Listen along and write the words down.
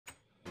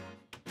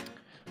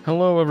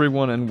Hello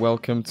everyone and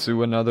welcome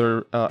to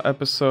another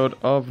episode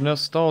of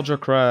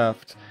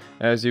NostalgiaCraft.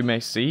 As you may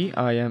see,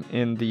 I am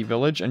in the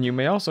village, and you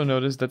may also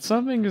notice that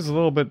something is a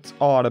little bit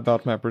odd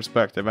about my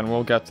perspective, and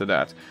we'll get to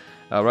that.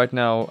 Right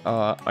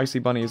now, Icy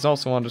Bunny is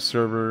also on the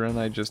server, and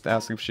I just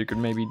asked if she could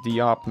maybe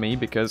de-op me,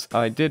 because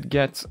I did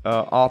get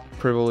op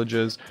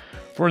privileges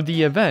for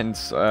the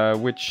events,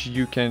 which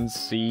you can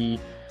see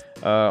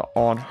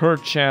on her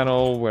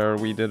channel, where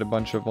we did a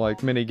bunch of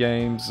like mini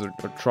games, or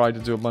tried to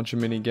do a bunch of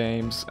mini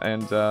games,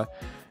 and yeah,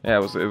 it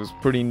was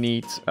pretty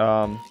neat.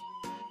 You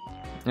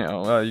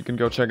can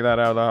go check that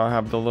out. I'll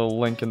have the little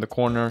link in the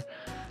corner.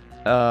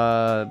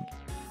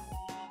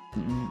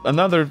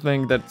 Another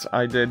thing that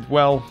I did,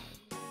 well,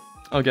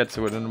 I'll get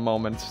to it in a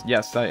moment.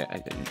 Yes,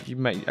 you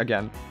may,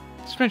 again,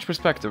 strange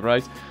perspective,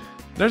 right?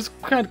 There's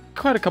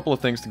quite a couple of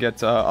things to get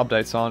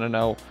updates on, and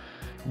I'll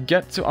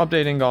get to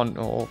updating on...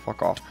 Oh,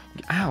 fuck off.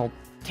 Ow,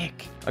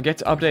 dick. I'll get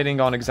to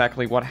updating on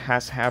exactly what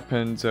has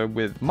happened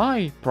with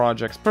my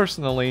projects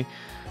personally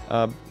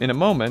in a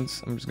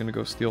moment. I'm just gonna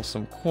go steal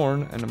some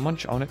corn and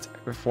munch on it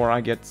before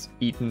I get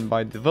eaten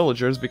by the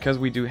villagers, because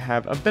we do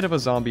have a bit of a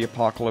zombie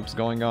apocalypse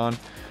going on.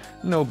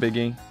 No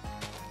biggie.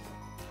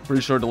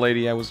 Pretty sure the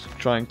lady I was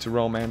trying to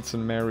romance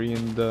and marry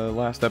in the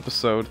last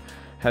episode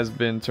has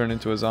been turned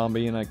into a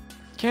zombie, and I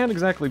can't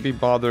exactly be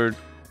bothered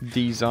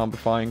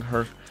de-zombifying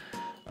her.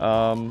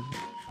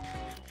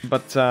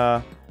 But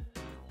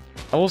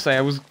I will say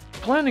I was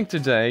planning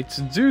today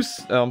to do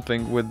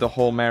something with the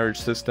whole marriage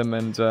system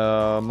and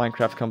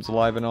Minecraft Comes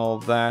Alive and all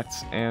of that,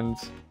 and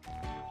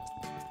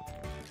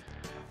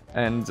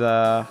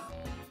oh,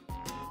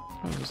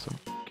 there's some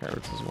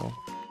carrots as well.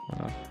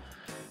 Why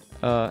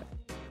not?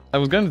 I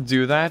was going to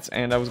do that,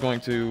 and I was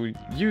going to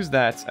use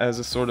that as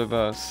a sort of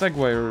a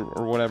segue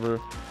or whatever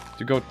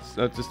to go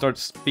to start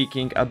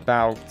speaking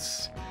about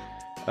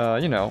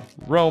you know,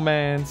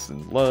 romance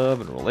and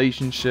love and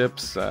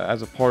relationships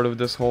as a part of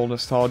this whole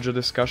nostalgia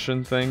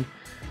discussion thing.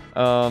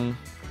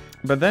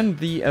 But then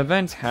the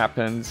event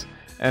happened,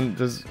 and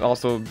there's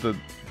also the,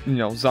 you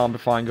know,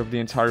 zombifying of the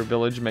entire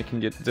village,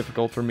 making it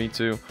difficult for me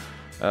to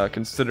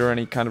consider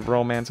any kind of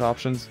romance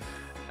options.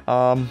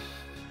 And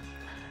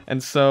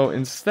so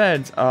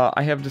instead,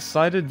 I have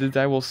decided that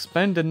I will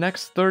spend the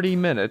next 30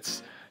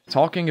 minutes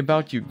talking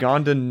about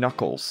Ugandan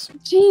Knuckles.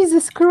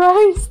 Jesus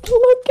Christ,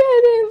 look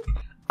at him!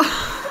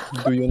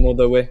 Do you know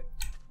the way?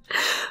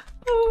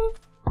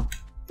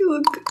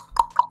 You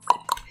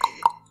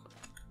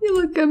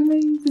look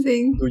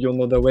amazing. Do you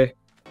know the way?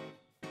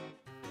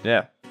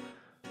 Yeah.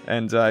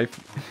 And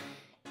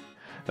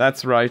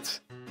that's right.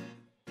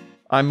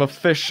 I'm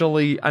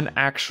officially an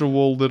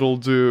actual little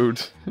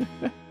dude.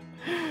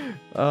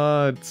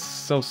 It's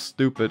so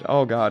stupid.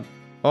 Oh god.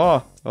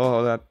 Oh,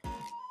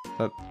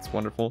 that's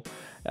wonderful.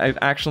 I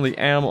actually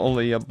am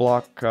only a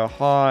block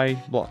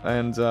high,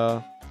 and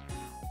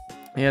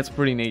yeah, it's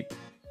pretty neat.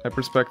 My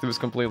perspective is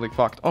completely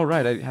fucked. Oh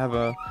right, I did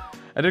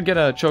get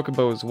a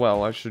chocobo as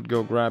well. I should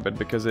go grab it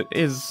because it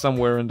is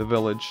somewhere in the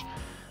village,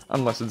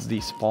 unless it's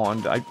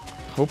despawned. I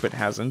hope it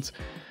hasn't.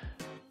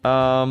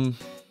 Yeah,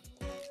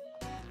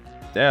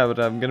 but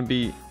I'm gonna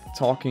be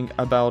talking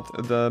about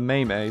the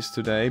memes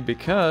today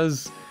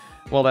because,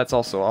 well, that's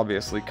also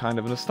obviously kind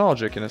of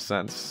nostalgic in a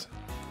sense.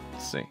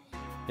 Let's see.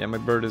 Yeah, my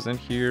bird is in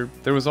here.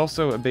 There was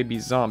also a baby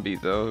zombie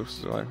though,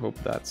 so I hope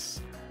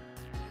that's...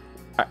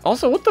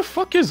 Also, what the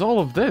fuck is all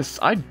of this?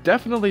 I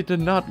definitely did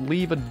not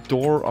leave a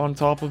door on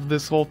top of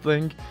this whole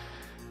thing.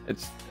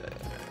 It's...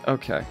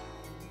 okay.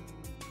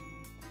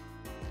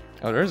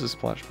 Oh, there's a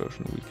splash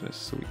potion weakness,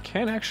 so we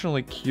can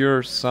actually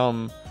cure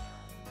some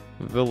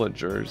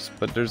villagers,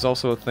 but there's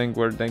also a thing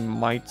where they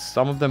might...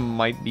 some of them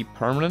might be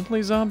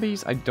permanently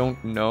zombies? I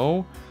don't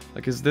know.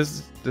 Like, does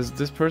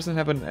this person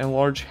have a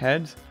large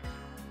head?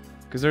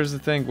 Because there's a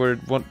thing where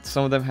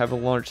some of them have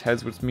large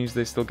heads, which means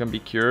they still can be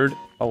cured,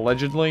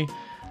 allegedly.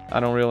 I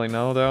don't really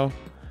know, though.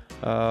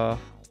 Gotta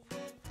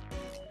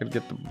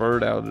get the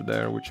bird out of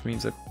there, which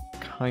means I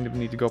kind of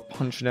need to go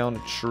punch down a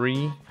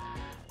tree.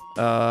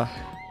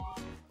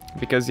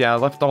 Because, yeah, I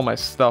left all my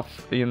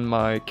stuff in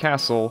my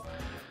castle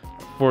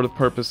for the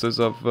purposes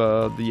of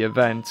the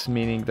event,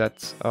 meaning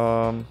that,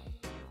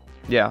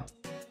 yeah,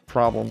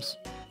 problems.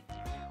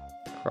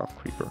 Craft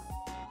creeper.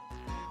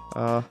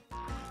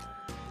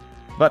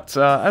 But,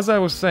 as I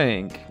was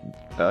saying,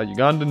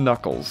 Ugandan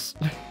Knuckles.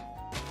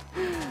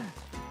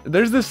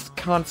 There's this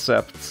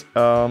concept,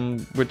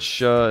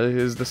 which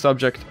is the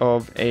subject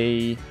of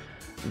a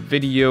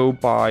video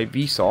by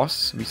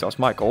Vsauce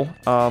Michael,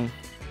 and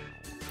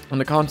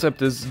the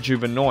concept is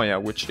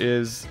Juvenoia, which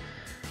is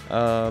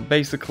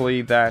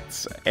basically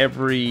that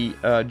every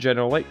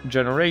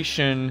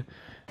generation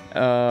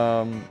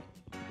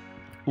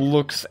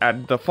looks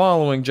at the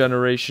following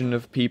generation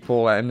of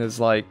people and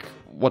is like,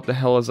 what the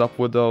hell is up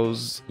with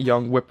those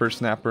young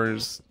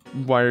whippersnappers?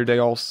 Why are they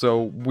all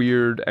so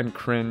weird and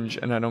cringe,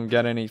 and I don't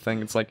get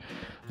anything? It's like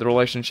the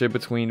relationship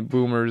between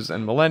boomers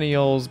and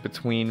millennials,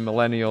 between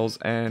millennials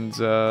and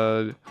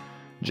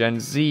Gen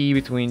Z,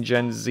 between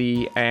Gen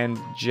Z and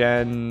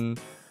Gen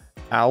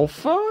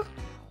Alpha?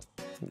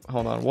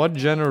 hold on. What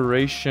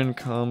generation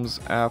comes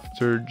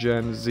after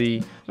Gen Z?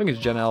 I think it's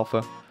Gen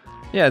Alpha.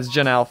 Yeah, it's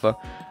Gen Alpha.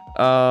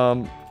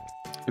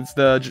 It's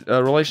the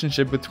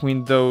relationship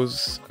between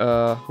those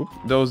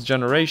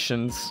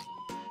generations,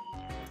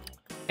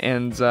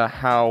 and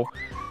how,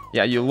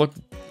 yeah, you look,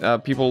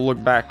 people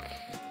look back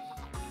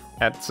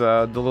at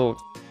the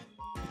little.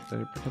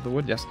 Did I pick up the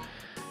wood? Yes.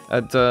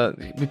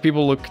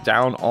 People look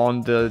down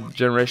on the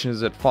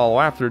generations that follow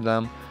after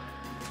them.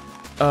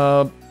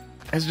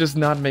 It's just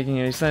not making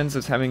any sense.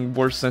 It's having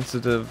worse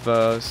sensitive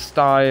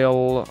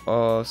style,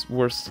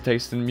 worse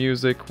taste in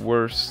music,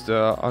 worse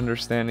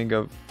understanding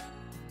of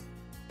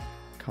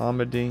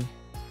comedy.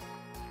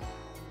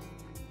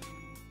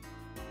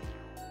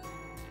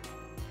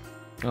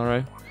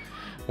 Alright.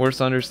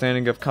 Worse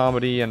understanding of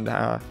comedy, and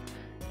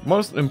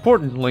most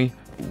importantly,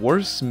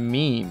 worse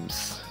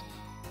memes.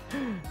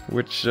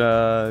 Which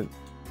I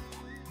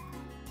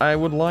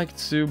would like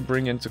to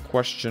bring into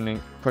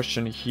question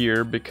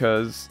here,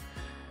 because,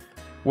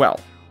 well,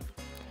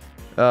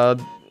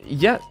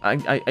 yeah,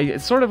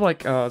 it's sort of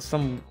like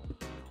some.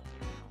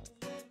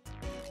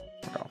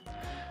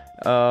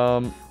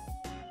 Can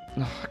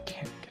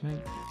I?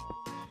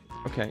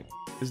 Okay,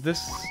 is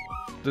this?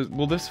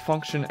 Will this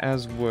function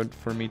as wood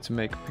for me to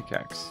make a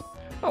pickaxe?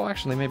 Oh,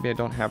 actually, maybe I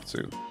don't have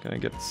to. Can I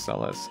get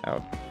Celes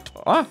out?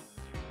 Ah!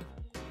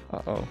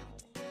 Uh-oh.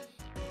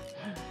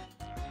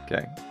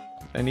 Okay.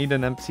 I need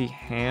an empty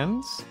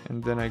hand,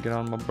 and then I get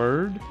on my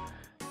bird.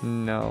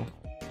 No.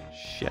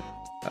 Shit.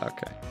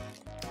 Okay.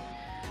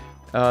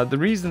 The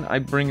reason I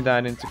bring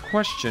that into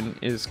question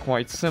is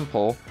quite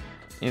simple,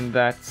 in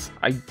that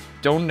I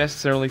don't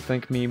necessarily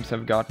think memes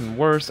have gotten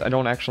worse. I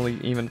don't actually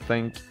even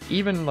think,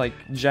 even like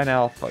Gen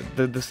Alpha,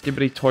 the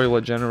Skibbity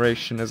Toilet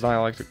generation, as I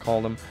like to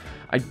call them,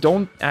 I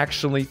don't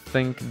actually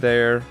think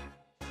they're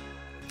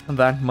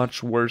that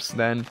much worse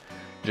than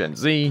Gen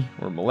Z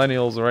or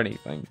Millennials or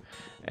anything.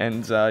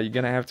 And you're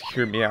gonna have to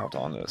hear me out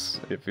on this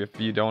if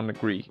you don't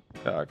agree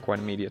quite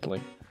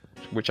immediately,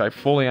 which I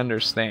fully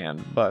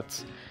understand.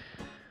 But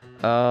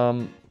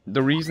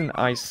the reason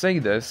I say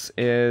this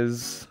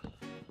is,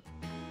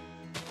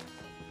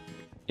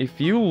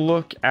 if you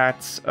look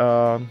at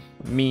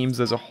memes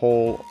as a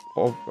whole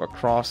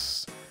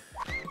across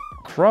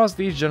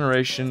these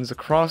generations,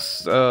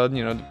 across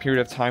you know, the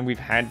period of time we've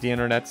had the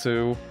internet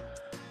to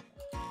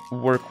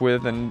work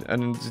with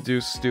and do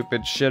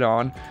stupid shit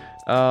on,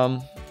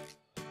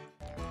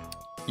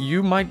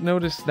 you might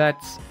notice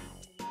that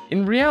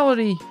in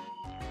reality,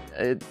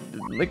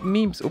 like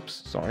memes. Oops,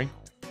 sorry,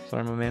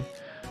 my man.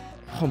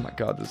 Oh my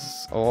god, this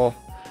is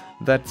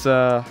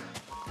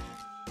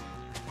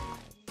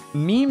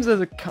memes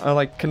as a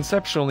like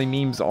conceptually,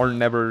 memes are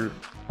never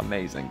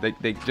amazing.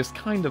 They just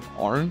kind of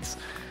aren't.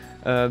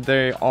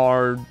 They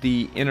are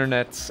the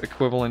internet's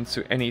equivalent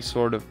to any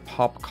sort of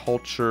pop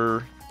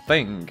culture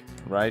thing,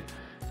 right?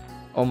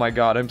 Oh my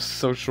god, I'm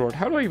so short.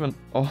 How do I even?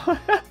 Oh,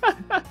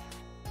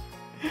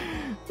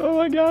 oh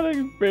my god,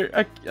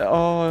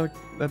 oh,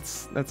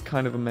 that's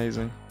kind of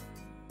amazing.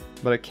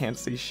 But I can't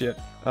see shit.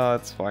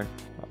 It's fine.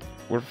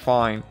 We're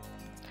fine.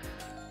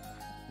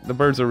 The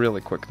birds are really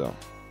quick though.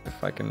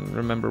 If I can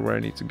remember where I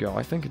need to go.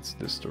 I think it's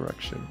this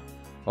direction.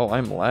 Oh,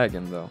 I'm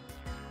lagging though.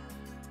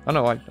 Oh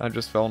no, I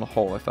just fell in a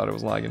hole. I thought it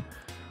was lagging.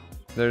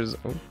 There's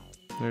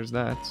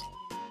that.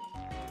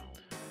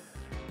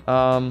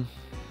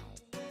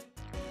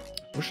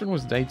 Wish it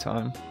was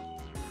daytime.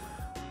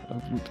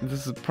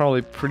 This is probably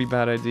a pretty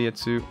bad idea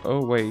too.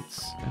 Oh wait,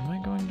 am I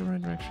going the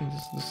right direction?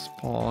 This is the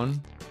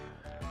spawn.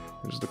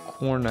 There's the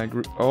corn I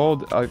grew.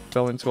 Oh, I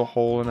fell into a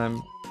hole and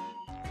I'm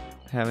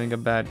having a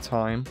bad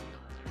time.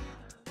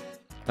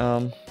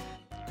 I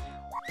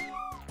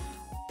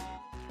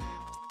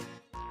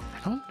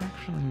don't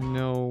actually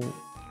know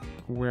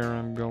where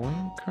I'm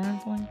going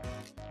currently.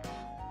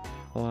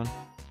 Hold on.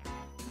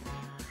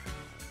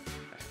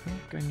 I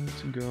think I need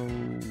to go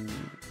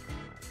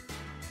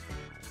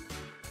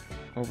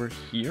over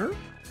here?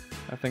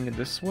 I think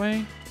this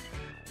way?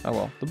 Oh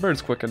well, the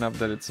bird's quick enough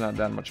that it's not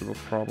that much of a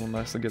problem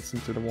unless it gets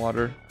into the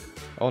water.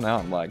 Oh, now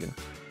I'm lagging.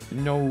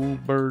 No,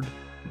 bird.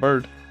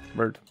 Bird.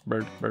 Where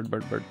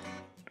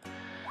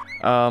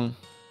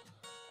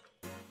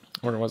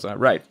was I?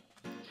 Right.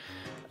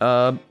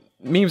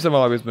 Memes have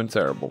always been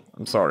terrible.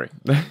 I'm sorry.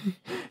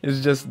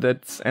 It's just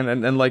that,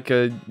 and like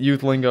a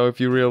youth lingo, if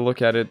you really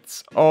look at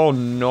it, oh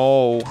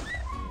no.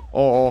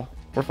 Oh,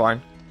 we're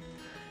fine.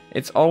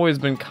 It's always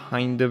been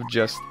kind of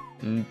just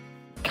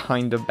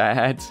kind of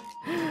bad.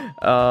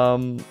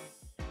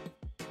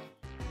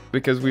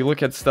 Because we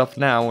look at stuff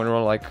now and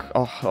we're like,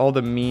 oh, all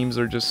the memes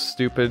are just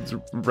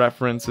stupid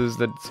references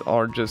that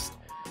are just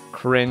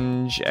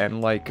cringe,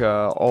 and like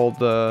all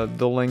the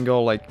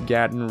lingo, like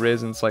Gat and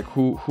Riz, and it's like,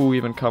 who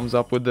even comes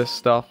up with this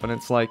stuff? And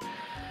it's like,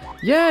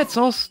 yeah, it's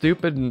all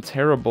stupid and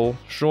terrible,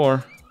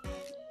 sure.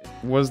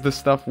 Was the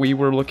stuff we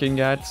were looking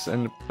at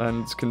and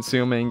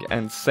consuming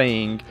and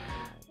saying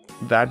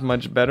that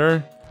much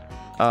better?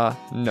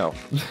 No.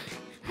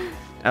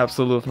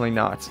 Absolutely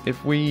not.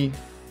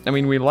 I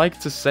mean, we like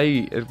to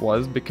say it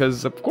was,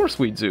 because of course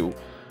we do.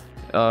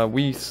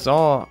 We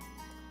saw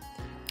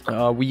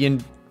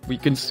we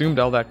consumed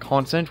all that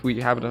content, we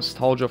have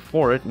nostalgia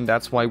for it, and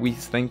that's why we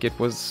think it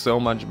was so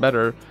much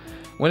better,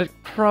 when it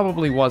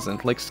probably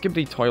wasn't. Like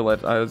Skibbity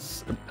Toilet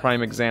as a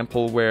prime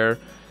example, where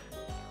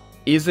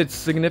is it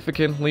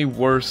significantly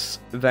worse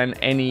than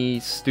any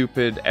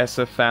stupid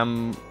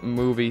SFM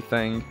movie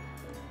thing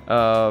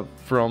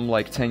from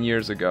like 10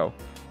 years ago?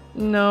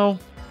 No.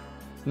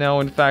 No,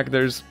 in fact,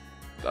 there's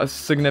a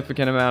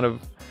significant amount of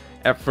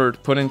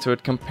effort put into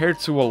it compared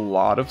to a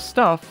lot of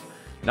stuff.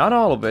 Not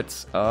all of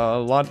it, a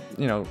lot,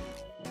 you know,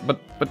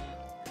 but,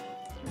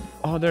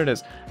 oh, there it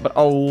is. But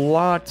a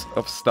lot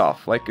of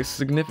stuff, like a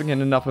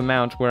significant enough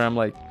amount where I'm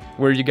like,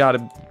 where you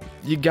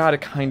gotta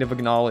kind of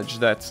acknowledge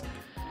that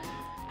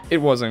it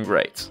wasn't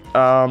great.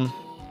 But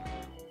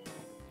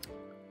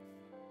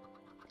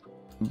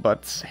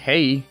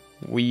hey,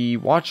 we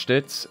watched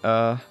it,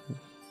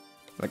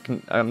 like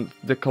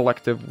the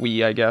collective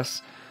we, I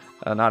guess.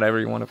 Not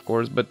everyone, of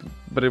course, but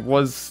it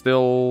was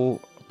still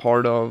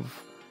part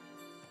of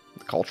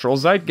the cultural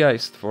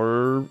zeitgeist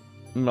for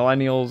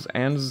millennials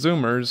and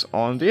zoomers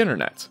on the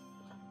internet.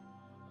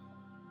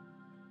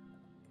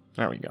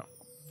 There we go.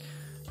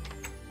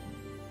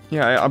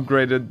 Yeah, I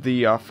upgraded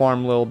the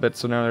farm a little bit,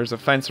 so now there's a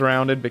fence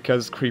around it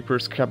because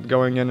creepers kept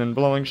going in and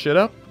blowing shit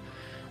up.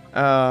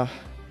 I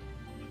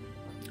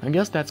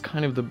guess that's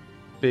kind of the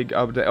big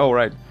update. Oh,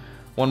 right.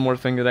 One more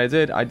thing that I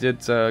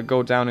did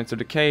go down into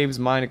the caves,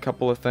 mine a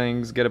couple of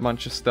things, get a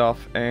bunch of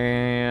stuff,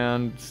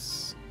 and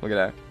look at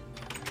that.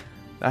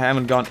 I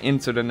haven't gone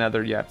into the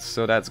nether yet,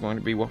 so that's going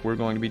to be what we're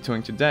going to be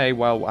doing today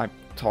while I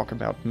talk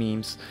about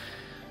memes.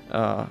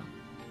 I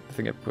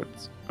think I put...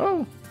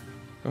 Oh!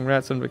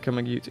 Congrats on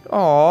becoming YouTube.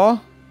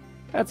 Aww!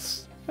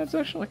 That's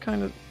actually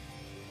kind of...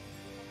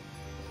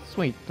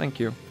 sweet, thank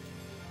you.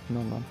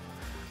 No.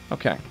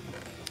 Okay.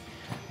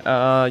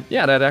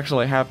 Yeah, that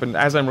actually happened.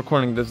 As I'm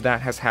recording this, that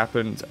has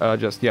happened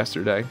just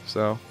yesterday,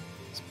 so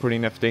it's pretty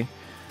nifty.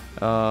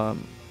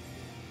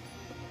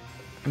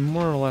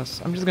 More or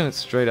less, I'm just gonna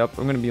straight up,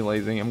 I'm gonna be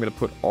lazy, I'm gonna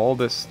put all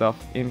this stuff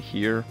in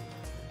here,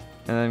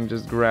 and then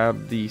just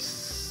grab the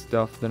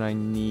stuff that I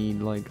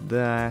need, like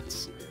that.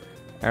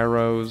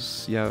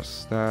 Arrows,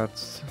 yes,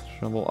 that's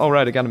shovel. Oh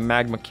right, I got a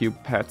magma cube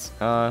pet.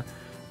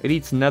 It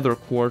eats nether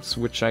quartz,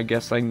 which I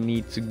guess I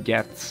need to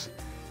get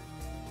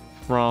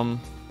from,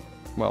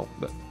 well,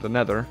 the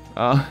nether.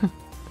 Let's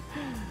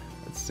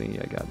see,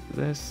 I got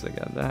this, I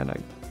got that, I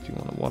do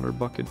want a water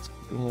bucket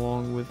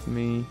along with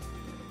me,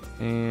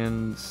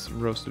 and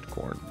roasted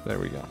corn, there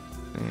we go,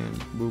 and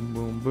boom,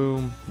 boom,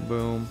 boom,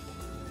 boom,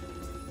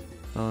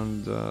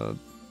 and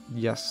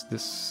yes,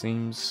 this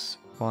seems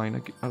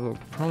fine. I'll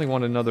probably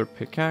want another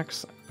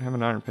pickaxe. I have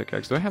an iron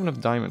pickaxe. Do I have enough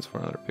diamonds for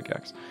another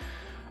pickaxe?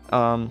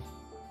 But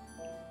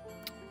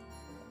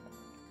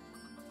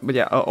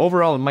yeah,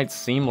 overall it might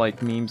seem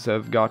like memes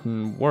have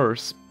gotten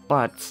worse,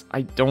 but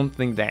I don't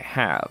think they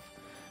have.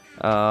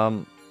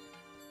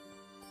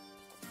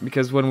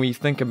 Because when we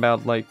think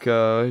about like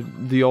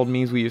the old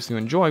memes we used to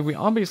enjoy, we're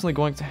obviously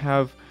going to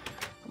have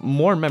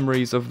more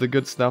memories of the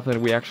good stuff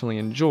that we actually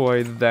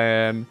enjoy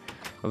than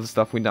of the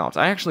stuff we don't.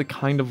 I actually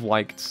kind of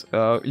liked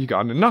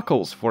Ugandan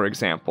Knuckles, for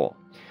example.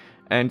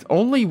 And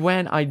only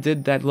when I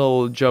did that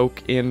little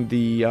joke in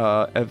the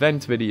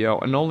event video,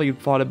 and only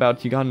thought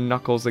about Ugandan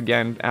Knuckles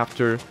again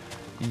after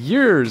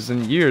years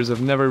and years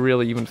of never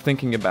really even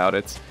thinking about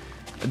it,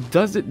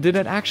 did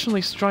it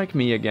actually strike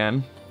me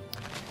again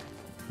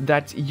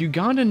that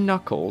Ugandan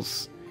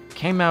Knuckles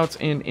came out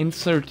in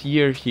insert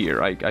year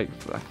here. I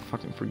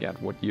fucking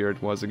forget what year it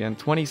was again.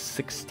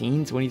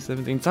 2016,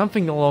 2017,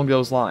 something along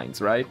those lines,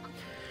 right?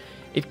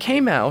 It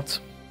came out,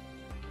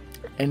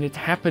 and it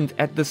happened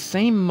at the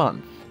same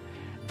month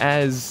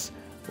as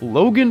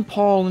Logan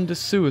Paul in the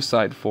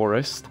Suicide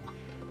Forest,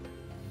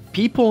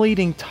 people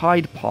eating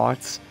Tide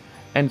Pods,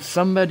 and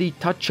somebody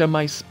toucha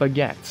my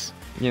spaghetti.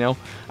 You know,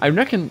 I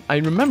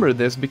remember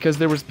this because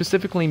there were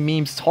specifically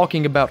memes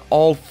talking about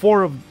all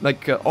four of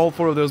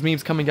those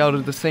memes coming out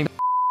at the same.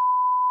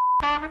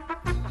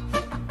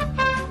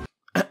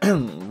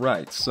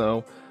 Right.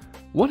 So,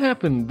 what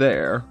happened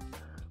there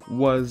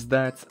was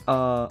that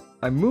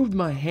I moved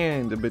my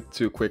hand a bit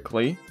too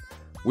quickly,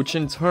 which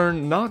in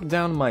turn knocked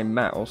down my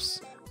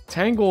mouse,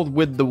 tangled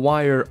with the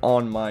wire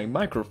on my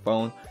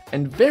microphone,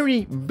 and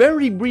very,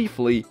 very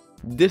briefly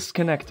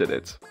disconnected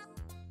it.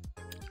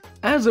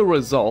 As a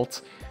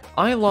result,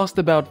 I lost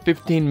about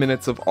 15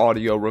 minutes of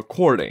audio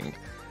recording,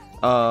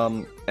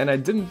 and I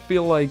didn't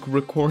feel like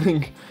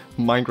recording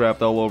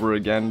Minecraft all over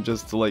again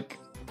just to, like,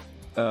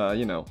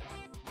 you know,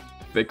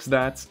 fix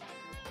that,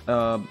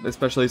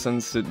 especially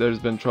since there's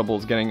been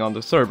troubles getting on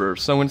the server.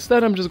 So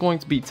instead I'm just going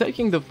to be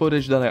taking the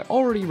footage that I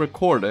already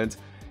recorded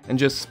and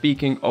just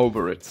speaking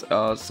over it.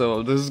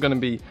 So this is gonna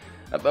be,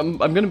 I'm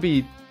gonna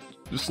be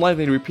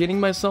slightly repeating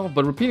myself,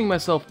 but repeating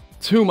myself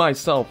to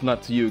myself,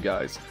 not to you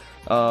guys.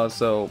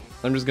 So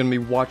I'm just gonna be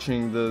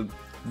watching the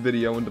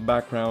video in the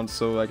background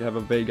so I have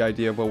a vague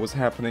idea of what was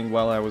happening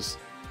while I was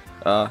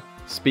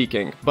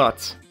speaking.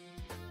 But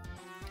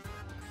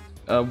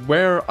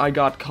where I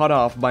got cut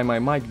off by my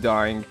mic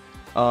dying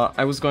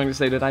I was going to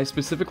say that I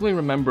specifically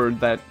remembered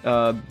that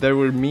there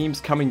were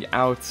memes coming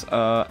out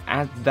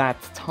at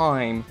that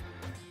time,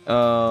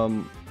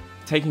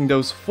 taking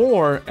those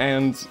 4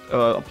 and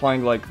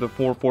applying like the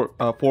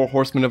four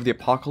horsemen of the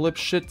apocalypse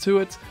shit to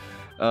it.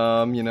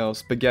 You know,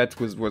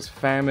 spaghetti was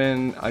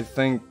famine. I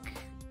think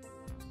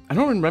I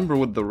don't remember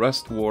what the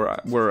rest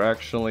were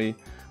actually.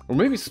 Or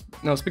maybe,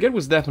 no, spaghetti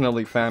was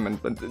definitely famine,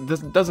 but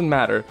this doesn't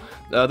matter.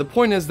 The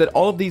point is that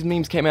all of these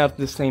memes came out at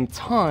the same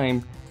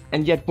time,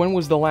 and yet when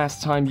was the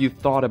last time you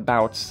thought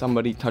about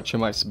somebody touching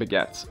my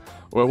spaghetti?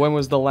 Or when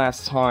was the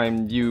last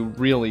time you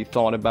really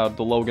thought about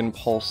the Logan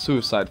Paul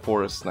Suicide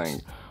Forest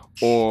thing?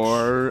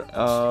 Or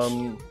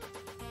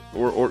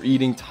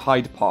eating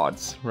Tide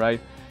Pods,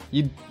 right?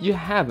 You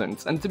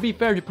haven't, and to be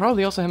fair, you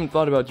probably also haven't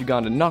thought about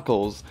Ugandan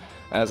knuckles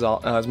as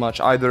much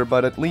either,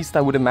 but at least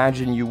I would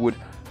imagine you would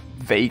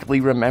vaguely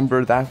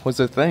remember that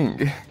was a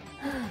thing.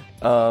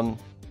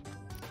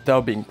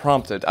 Without being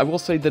prompted. I will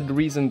say that the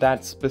reason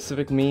that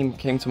specific meme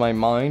came to my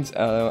mind,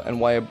 and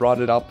why I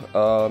brought it up,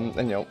 and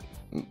you know,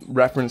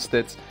 referenced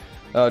it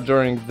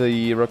during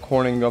the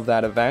recording of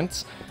that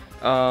event,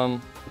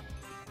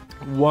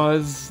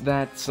 was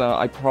that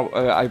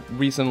I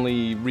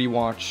recently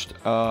rewatched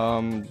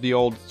the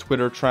old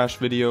Twitter trash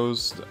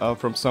videos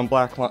from some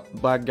black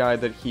guy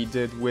that he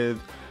did with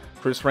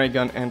Chris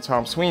Reagan and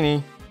Tom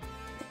Sweeney.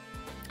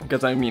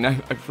 Because I mean, I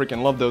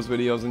freaking love those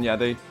videos, and yeah,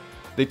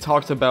 they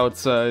talked about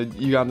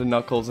Ugandan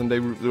knuckles, and they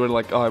were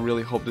like, oh, I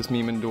really hope this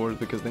meme endures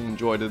because they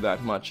enjoyed it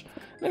that much.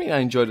 I mean, I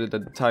enjoyed it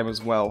at the time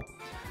as well.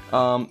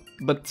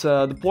 But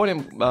the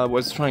point I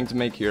was trying to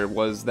make here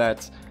was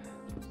that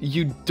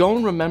you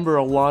don't remember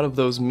a lot of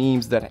those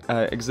memes that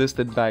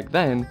existed back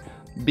then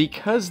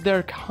because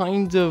they're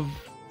kind of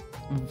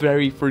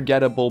very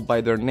forgettable by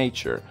their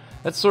nature.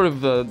 That's sort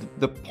of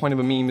the point of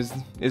a meme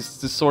is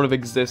to sort of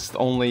exist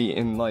only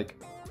in like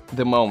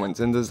the moment,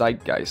 in the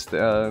zeitgeist,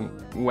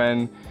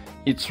 when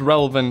it's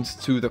relevant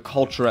to the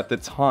culture at the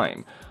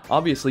time.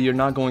 Obviously, you're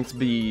not going to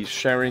be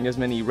sharing as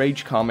many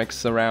rage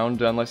comics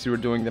around unless you were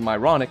doing them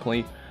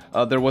ironically.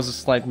 There was a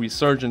slight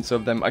resurgence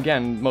of them,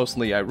 again,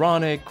 mostly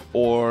ironic,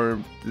 or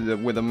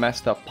with a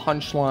messed up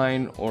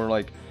punchline, or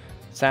like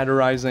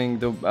satirizing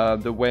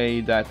the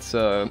way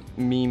that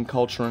meme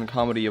culture and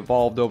comedy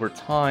evolved over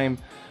time.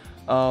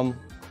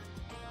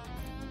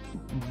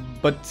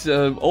 But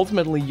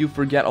ultimately, you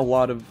forget a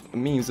lot of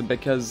memes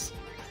because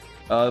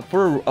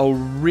for a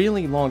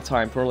really long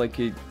time, for like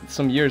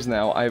some years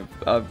now, I've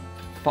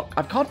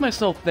caught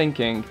myself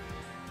thinking,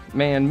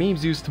 man,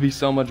 memes used to be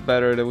so much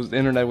better. The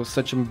internet was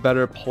such a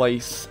better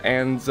place,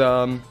 and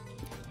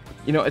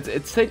you know,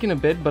 it's taken a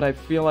bit, but I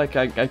feel like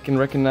I can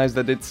recognize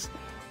that it's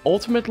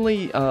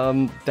ultimately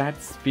that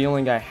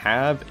feeling I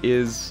have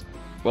is,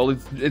 well,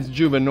 it's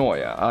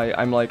Juvenoia.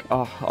 I'm like,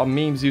 oh,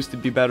 memes used to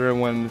be better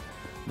when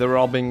they were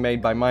all being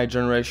made by my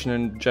generation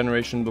and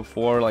generation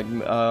before. Like,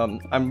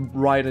 I'm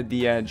right at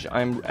the edge.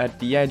 I'm at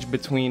the edge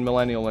between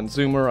millennial and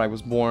Zoomer. I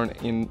was born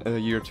in the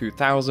year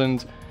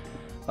 2000.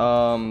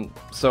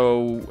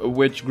 So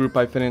which group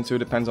I fit into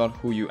depends on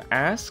who you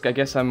ask. I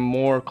guess I'm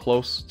more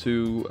close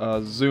to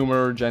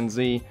Zoomer, Gen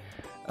Z.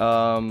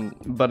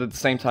 But at the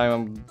same time,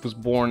 I was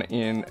born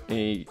in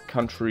a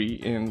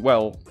country in,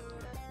 well,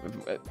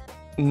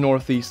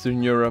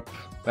 Northeastern Europe.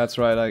 That's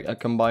right, I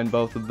combined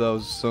both of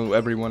those, so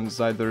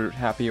everyone's either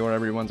happy or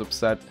everyone's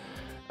upset.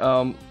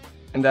 And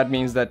that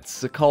means that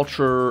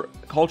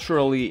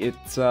culturally,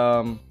 it's,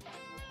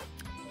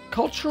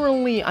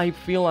 culturally, I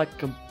feel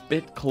like a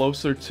bit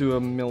closer to a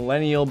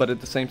millennial, but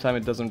at the same time,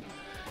 it doesn't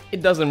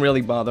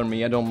really bother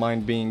me. I don't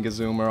mind being a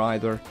Zoomer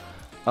either.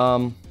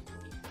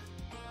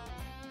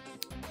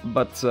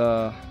 But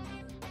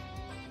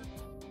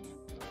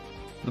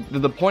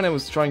the point I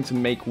was trying to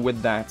make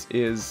with that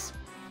is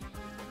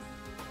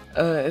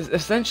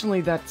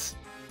essentially that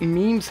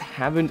memes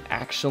haven't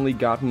actually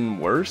gotten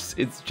worse.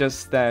 It's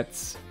just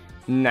that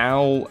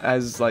now,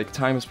 as like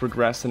time has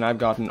progressed and I've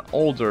gotten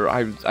older,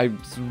 I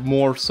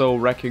more so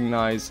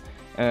recognize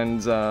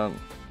and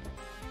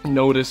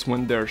notice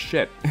when they're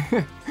shit.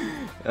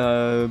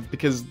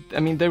 Because I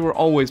mean, they were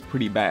always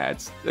pretty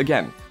bad.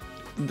 Again,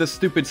 the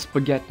stupid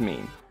spaghetti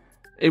meme.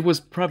 It was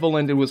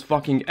prevalent, it was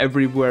fucking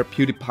everywhere,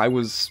 PewDiePie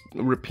was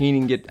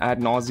repeating it ad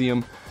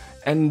nauseum,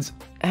 and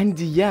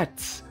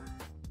yet,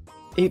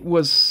 it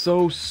was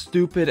so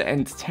stupid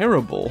and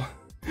terrible.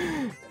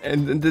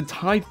 And the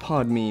Tide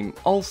Pod meme,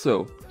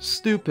 also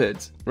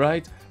stupid,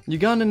 right?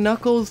 Ugandan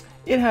Knuckles,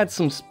 it had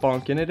some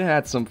spunk in it, it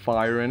had some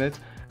fire in it,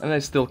 and I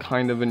still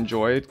kind of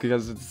enjoy it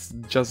because it's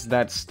just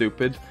that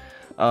stupid.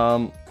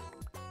 But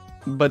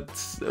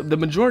the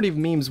majority of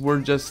memes were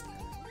just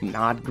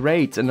not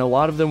great, and a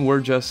lot of them were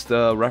just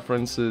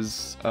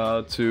references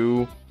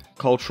to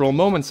cultural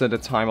moments at a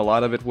time. A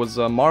lot of it was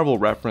Marvel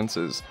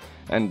references,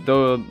 and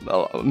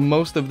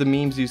most of the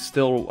memes you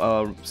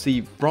still see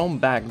from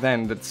back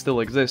then that still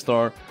exist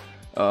are,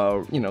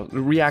 you know,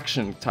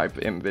 reaction type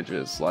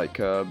images,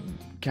 like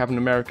Captain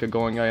America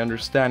going, I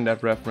understand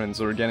that reference,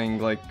 or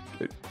getting like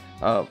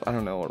I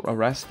don't know,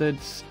 arrested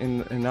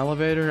in an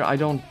elevator. I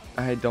don't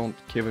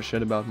give a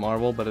shit about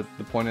Marvel, but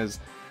the point is,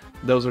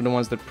 those are the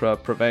ones that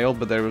prevailed.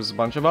 But there was a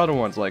bunch of other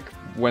ones, like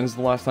when's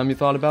the last time you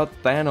thought about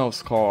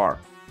Thanos' car,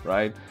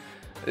 right?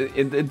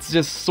 It's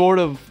just sort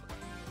of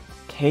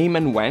came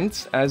and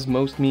went, as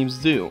most memes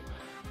do.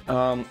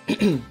 And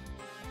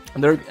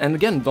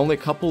again, only a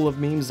couple of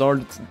memes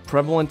are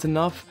prevalent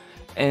enough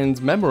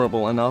and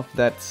memorable enough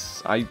that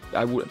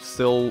I would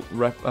still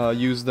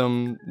use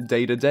them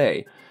day to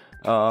day.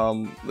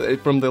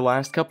 From the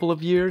last couple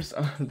of years,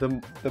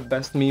 the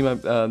best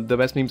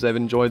memes I've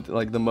enjoyed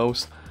like the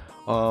most.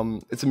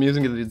 It's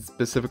amusing that it's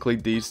specifically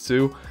these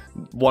two.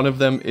 One of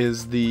them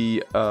is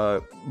the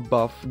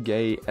buff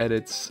gay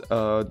edits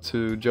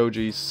to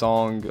Joji's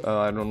song.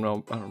 I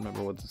don't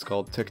remember what it's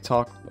called.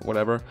 TikTok,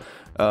 whatever.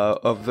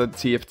 Of the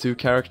TF2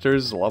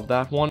 characters. Love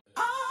that one.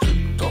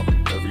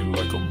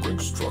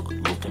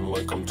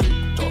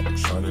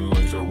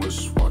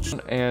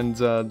 And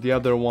the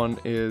other one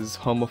is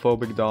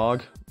homophobic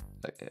dog.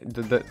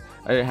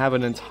 I have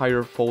an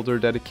entire folder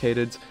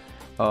dedicated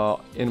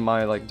in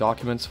my like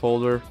documents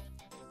folder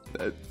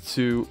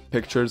to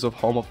pictures of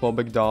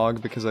homophobic dog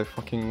because I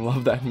fucking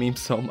love that meme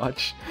so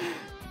much.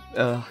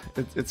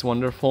 It's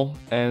wonderful.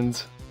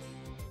 And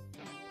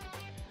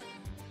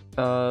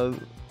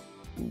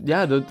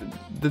yeah,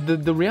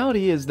 the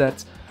reality is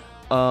that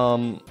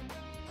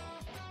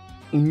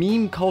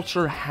meme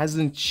culture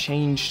hasn't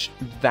changed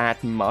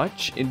that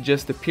much. It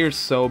just appears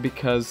so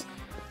because,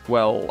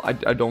 well,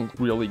 I don't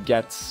really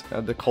get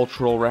the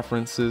cultural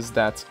references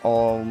that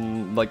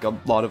like a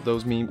lot of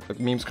those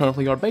memes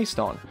currently are based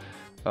on.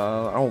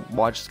 I don't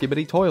watch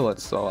Skibbity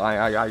Toilets, so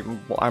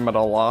I'm at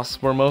a loss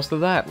for most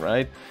of that,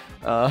 right?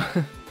 But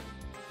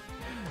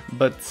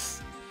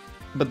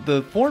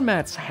the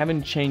formats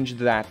haven't changed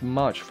that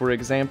much. For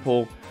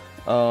example,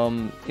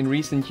 in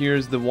recent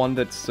years, the one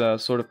that's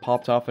sort of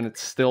popped off and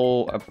it's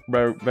still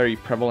very, very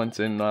prevalent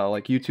in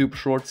like YouTube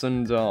Shorts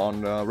and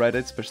on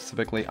Reddit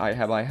specifically. I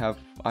have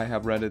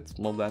Reddit,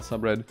 love that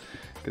subreddit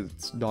because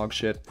it's dog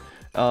shit.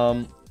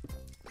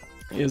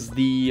 Is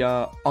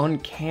the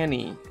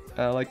uncanny,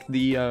 like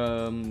the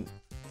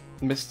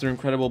Mr.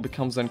 Incredible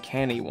becomes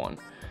uncanny one,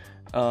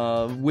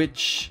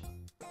 which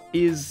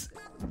is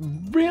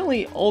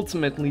really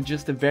ultimately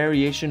just a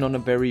variation on a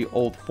very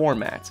old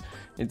format.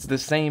 It's the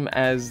same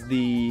as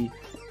the,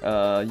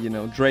 you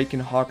know, Drake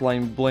and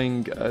Hotline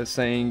Bling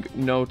saying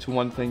no to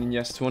one thing and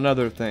yes to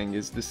another thing.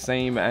 Is the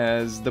same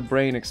as the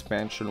brain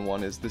expansion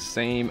one. Is the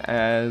same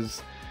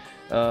as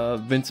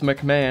Vince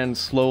McMahon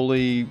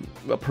slowly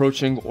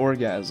approaching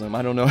orgasm.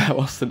 I don't know how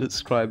else to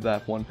describe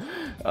that one.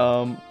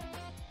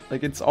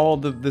 Like, it's all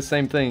the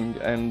same thing.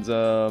 And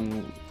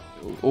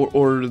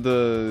or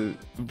the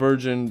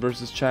Virgin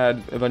versus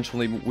Chad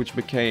eventually, which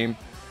became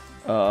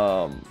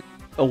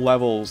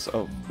levels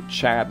of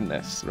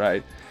Chadness,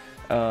 right?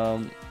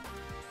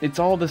 It's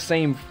all the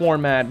same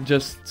format,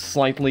 just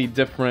slightly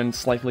different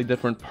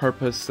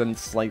purpose and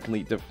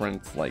slightly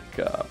different like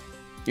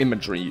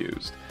imagery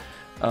used.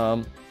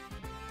 So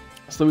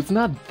it's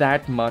not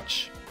that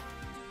much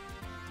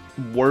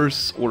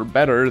worse or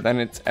better than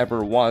it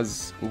ever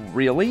was,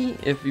 really,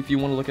 if you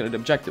want to look at it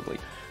objectively.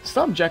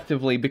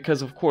 Subjectively,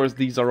 because of course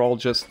these are all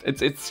just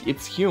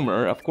it's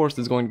humor. Of course,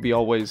 it's going to be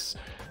always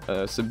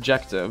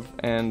subjective,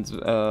 and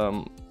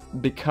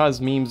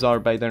because memes are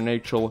by their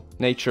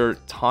nature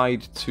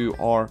tied to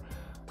our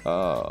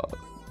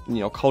you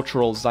know,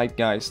 cultural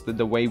zeitgeist,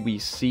 the way we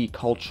see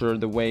culture,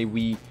 the way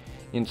we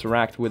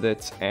interact with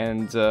it,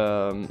 and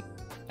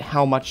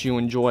how much you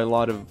enjoy a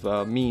lot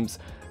of memes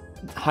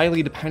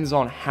highly depends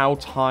on how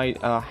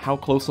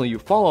closely you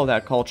follow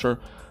that culture.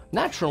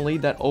 Naturally,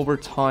 that over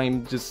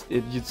time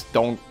you just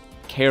don't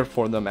care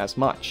for them as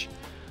much.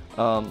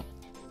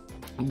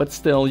 But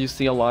still, you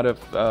see a lot of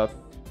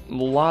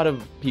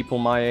people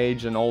my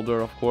age and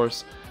older, of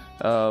course,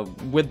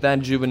 with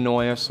that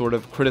Juvenoia sort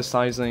of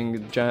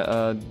criticizing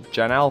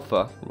Gen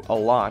Alpha a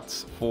lot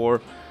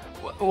for.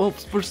 Well,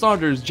 for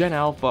starters, Gen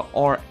Alpha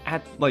are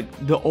at, like,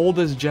 the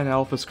oldest Gen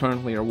Alphas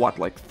currently are what,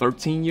 like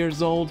 13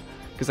 years old?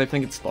 Because I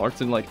think it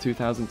starts in like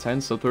 2010,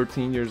 so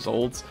 13 years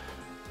old.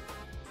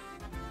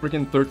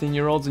 Freaking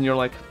 13-year-olds, and you're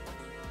like,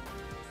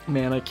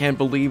 man, I can't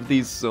believe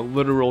these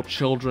literal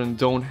children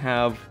don't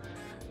have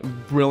a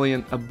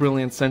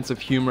brilliant sense of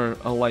humor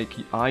like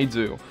I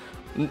do.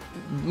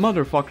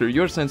 Motherfucker,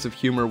 your sense of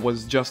humor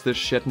was just as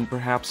shit and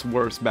perhaps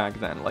worse back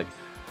then. Like,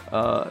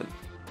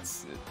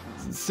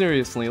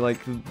 seriously, like,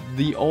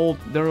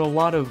 there are a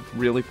lot of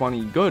really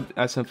funny, good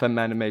SFM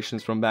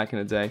animations from back in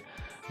the day,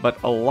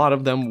 but a lot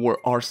of them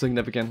are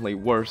significantly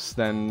worse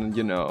than,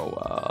 you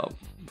know,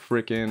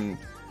 freaking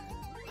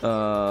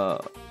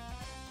the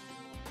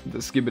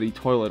Skibbity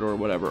Toilet or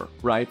whatever,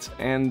 right?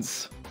 And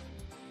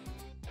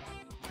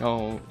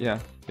oh yeah,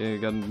 you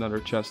got another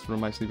chest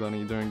from my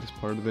bunny during this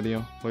part of the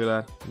video. Look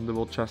at that,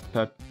 little chest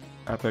pet,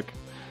 epic.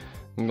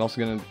 I'm also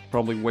gonna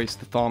probably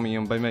waste the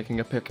thaumium by making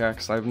a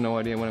pickaxe. I have no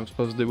idea what I'm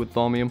supposed to do with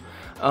thaumium.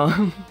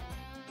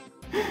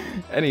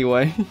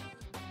 Anyway,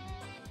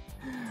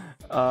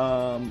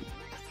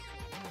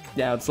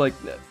 yeah, it's like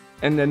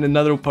And then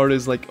another part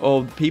is like,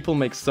 oh, people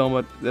make so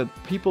much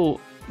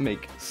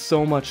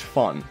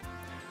fun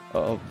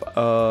of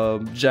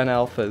Gen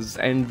Alphas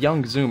and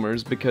young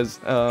Zoomers because,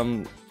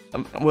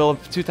 well,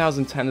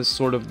 2010 is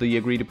sort of the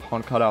agreed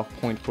upon cutoff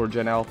point for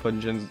Gen Alpha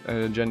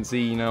and Gen Z,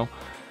 you know.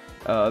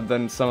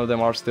 Then some of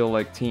them are still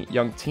like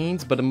young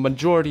teens, but the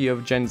majority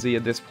of Gen Z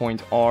at this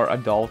point are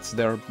adults.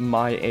 They're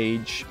my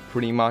age,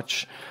 pretty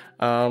much.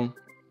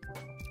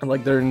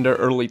 Like they're in their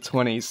early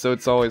 20s, so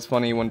it's always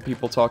funny when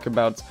people talk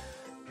about.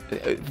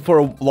 For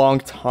a long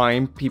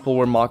time, people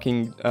were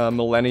mocking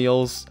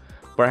millennials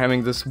for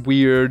having this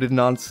weird,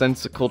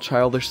 nonsensical,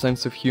 childish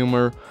sense of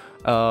humor.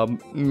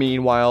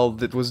 Meanwhile,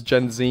 it was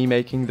Gen Z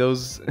making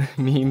those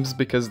memes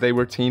because they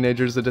were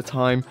teenagers at the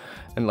time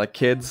and like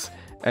kids.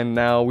 And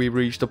now we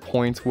reached a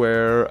point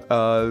where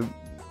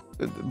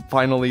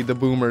finally the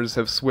boomers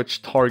have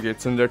switched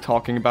targets and they're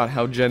talking about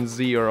how Gen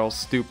Z are all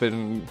stupid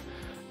and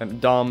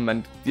dumb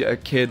and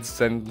kids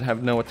and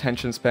have no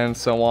attention span and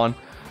so on.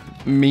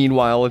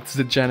 Meanwhile, it's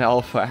the Gen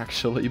Alpha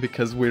actually,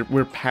 because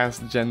we're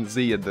past Gen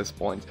Z at this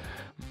point.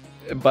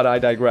 But I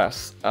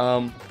digress.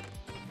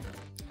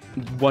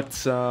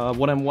 What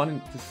I'm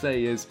wanting to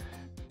say is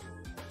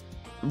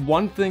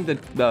one thing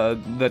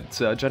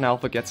that Gen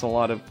Alpha gets a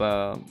lot of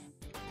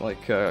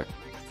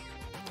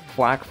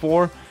flack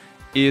for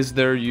is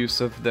their use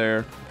of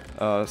their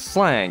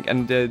slang.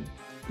 And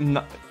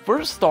for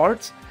a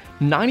start,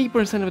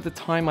 90% of the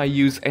time I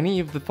use any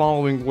of the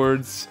following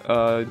words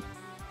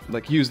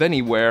used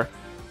anywhere,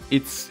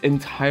 it's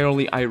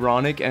entirely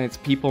ironic, and it's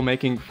people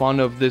making fun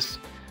of this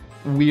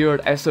weird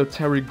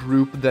esoteric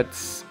group that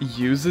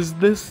uses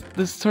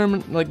this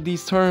term, like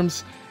these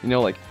terms, you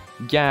know, like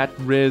Gat,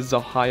 Riz,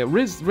 Ohio.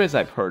 Riz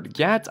I've heard.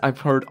 Gat I've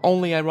heard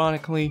only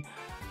ironically.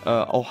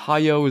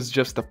 Ohio is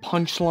just a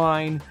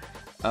punchline.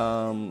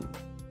 I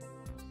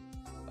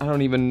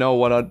don't even know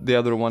what the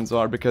other ones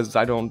are because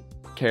I don't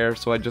care,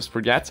 so I just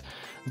forget.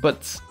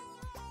 But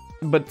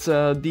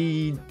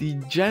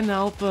the Gen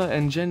Alpha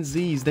and Gen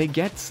Zs, they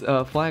get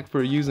flagged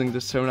for using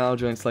this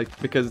terminology, and it's like,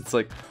 because it's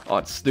like, oh,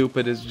 it's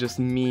stupid, it's just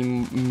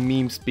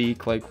meme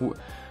speak, like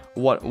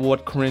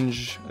what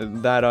cringe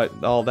that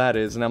all that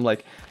is. And I'm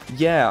like,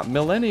 yeah,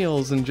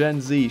 millennials and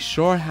Gen Z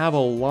sure have a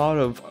lot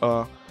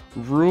of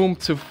room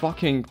to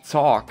fucking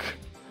talk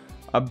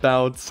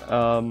about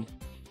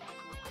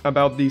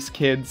these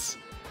kids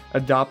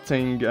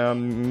adopting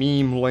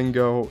meme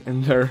lingo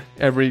in their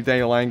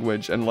everyday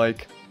language and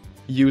like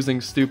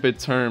using stupid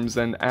terms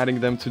and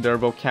adding them to their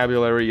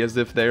vocabulary as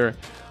if they're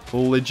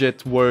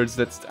legit words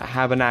that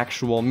have an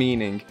actual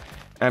meaning.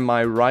 Am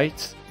I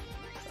right?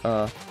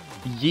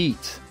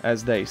 Yeet,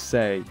 as they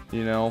say,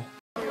 you know?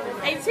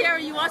 Hey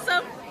Terry, you want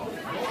some?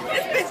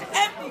 This bitch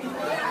empty!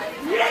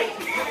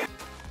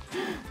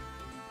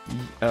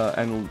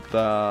 And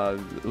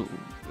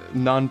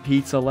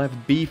non-pizza left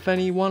beef,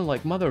 anyone?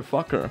 Like,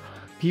 motherfucker.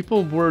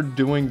 People were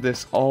doing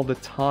this all the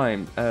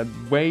time.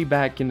 Way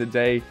back in the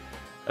day,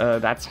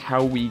 that's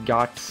how we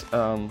got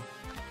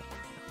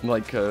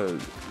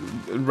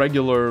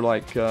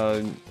regular,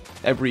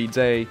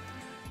 everyday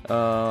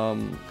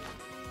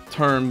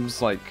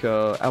terms like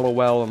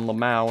LOL and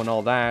Lamau and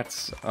all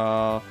that.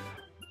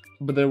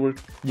 But there were,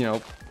 you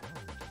know,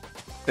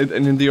 and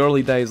in the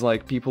early days,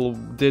 like, people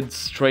did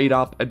straight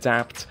up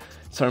adapt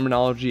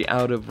terminology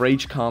out of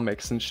Rage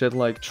comics and shit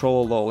like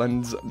Trollol,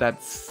 and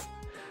that's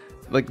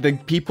like, the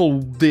people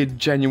did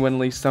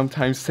genuinely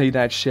sometimes say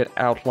that shit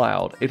out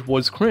loud. It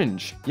was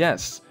cringe,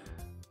 yes,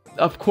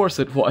 of course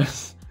it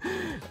was.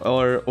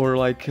 or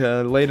like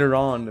later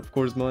on, of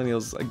course,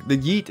 millennials, like, the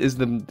yeet is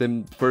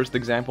the first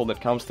example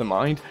that comes to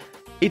mind.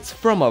 It's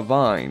from a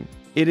Vine.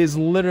 It is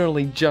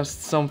literally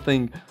just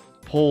something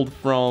pulled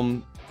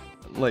from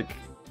like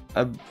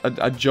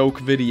a joke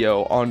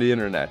video on the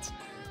internet,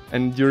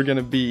 and you're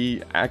gonna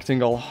be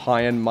acting all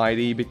high and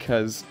mighty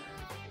because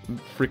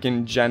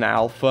freaking Gen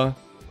Alpha,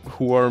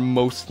 who are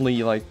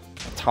mostly like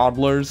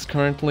toddlers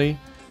currently,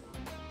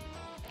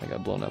 I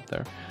got blown up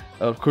there,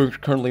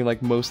 currently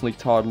like mostly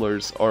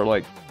toddlers, are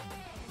like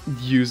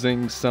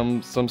using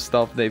some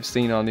stuff they've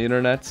seen on the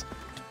internet.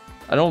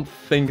 I don't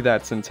think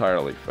that's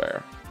entirely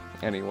fair.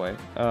 Anyway,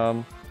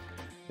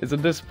 it's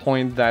at this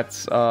point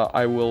that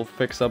I will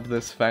fix up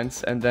this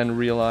fence and then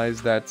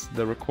realize that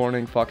the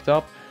recording fucked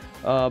up.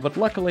 But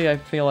luckily I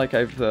feel like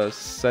I've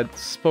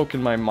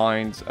spoken my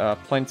mind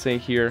plenty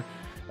here.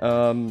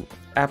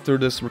 After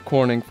this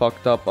recording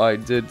fucked up, I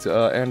did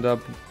end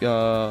up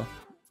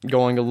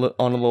going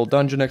on a little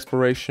dungeon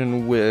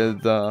exploration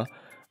with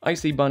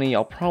Icy Bunny.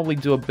 I'll probably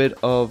do a bit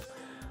of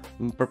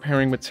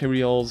preparing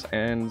materials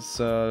and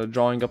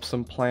drawing up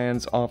some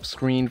plans off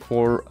screen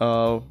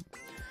for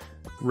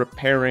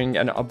repairing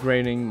and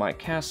upgrading my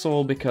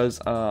castle, because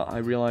I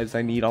realized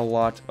I need a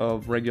lot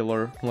of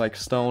regular like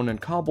stone and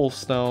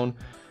cobblestone,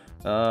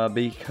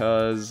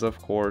 because of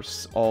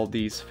course all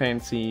these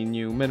fancy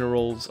new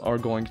minerals are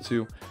going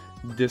to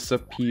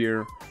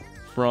disappear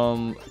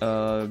from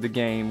the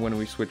game when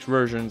we switch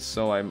versions.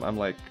 So I'm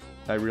like,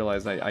 I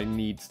realized I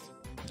need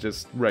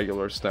just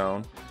regular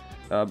stone.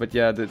 But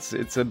yeah,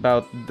 it's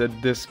about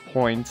this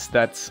point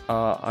that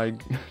I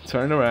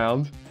turn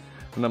around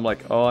and I'm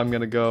like, oh, I'm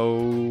gonna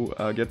go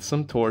get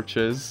some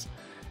torches.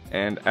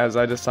 And as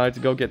I decide to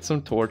go get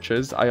some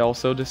torches, I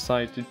also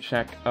decide to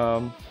check,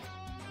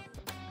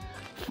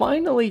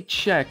 finally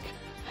check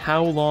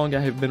how long I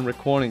have been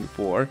recording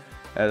for,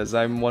 as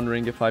I'm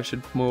wondering if I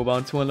should move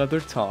on to another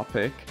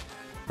topic,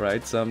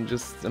 right? So I'm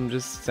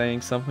just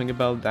saying something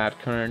about that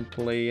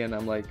currently, and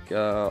I'm like,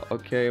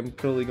 okay, I'm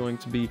probably going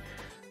to be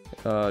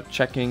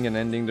checking and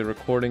ending the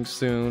recording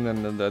soon,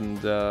 and then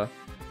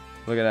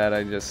look at that,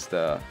 I just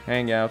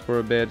hang out for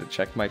a bit,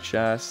 check my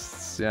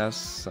chests,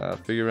 yes,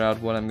 figure out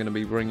what I'm gonna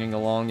be bringing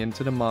along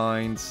into the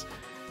mines,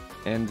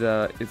 and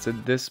it's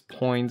at this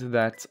point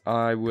that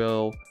I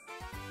will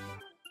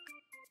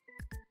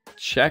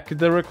check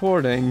the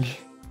recording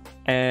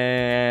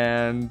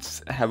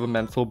and have a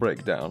mental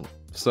breakdown.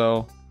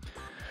 So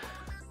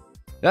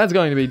that's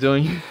going to be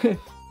doing it.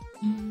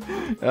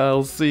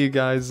 I'll see you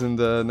guys in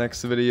the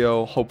next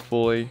video,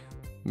 hopefully,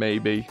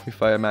 maybe,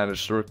 if I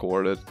manage to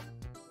record it.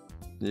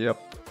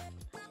 Yep.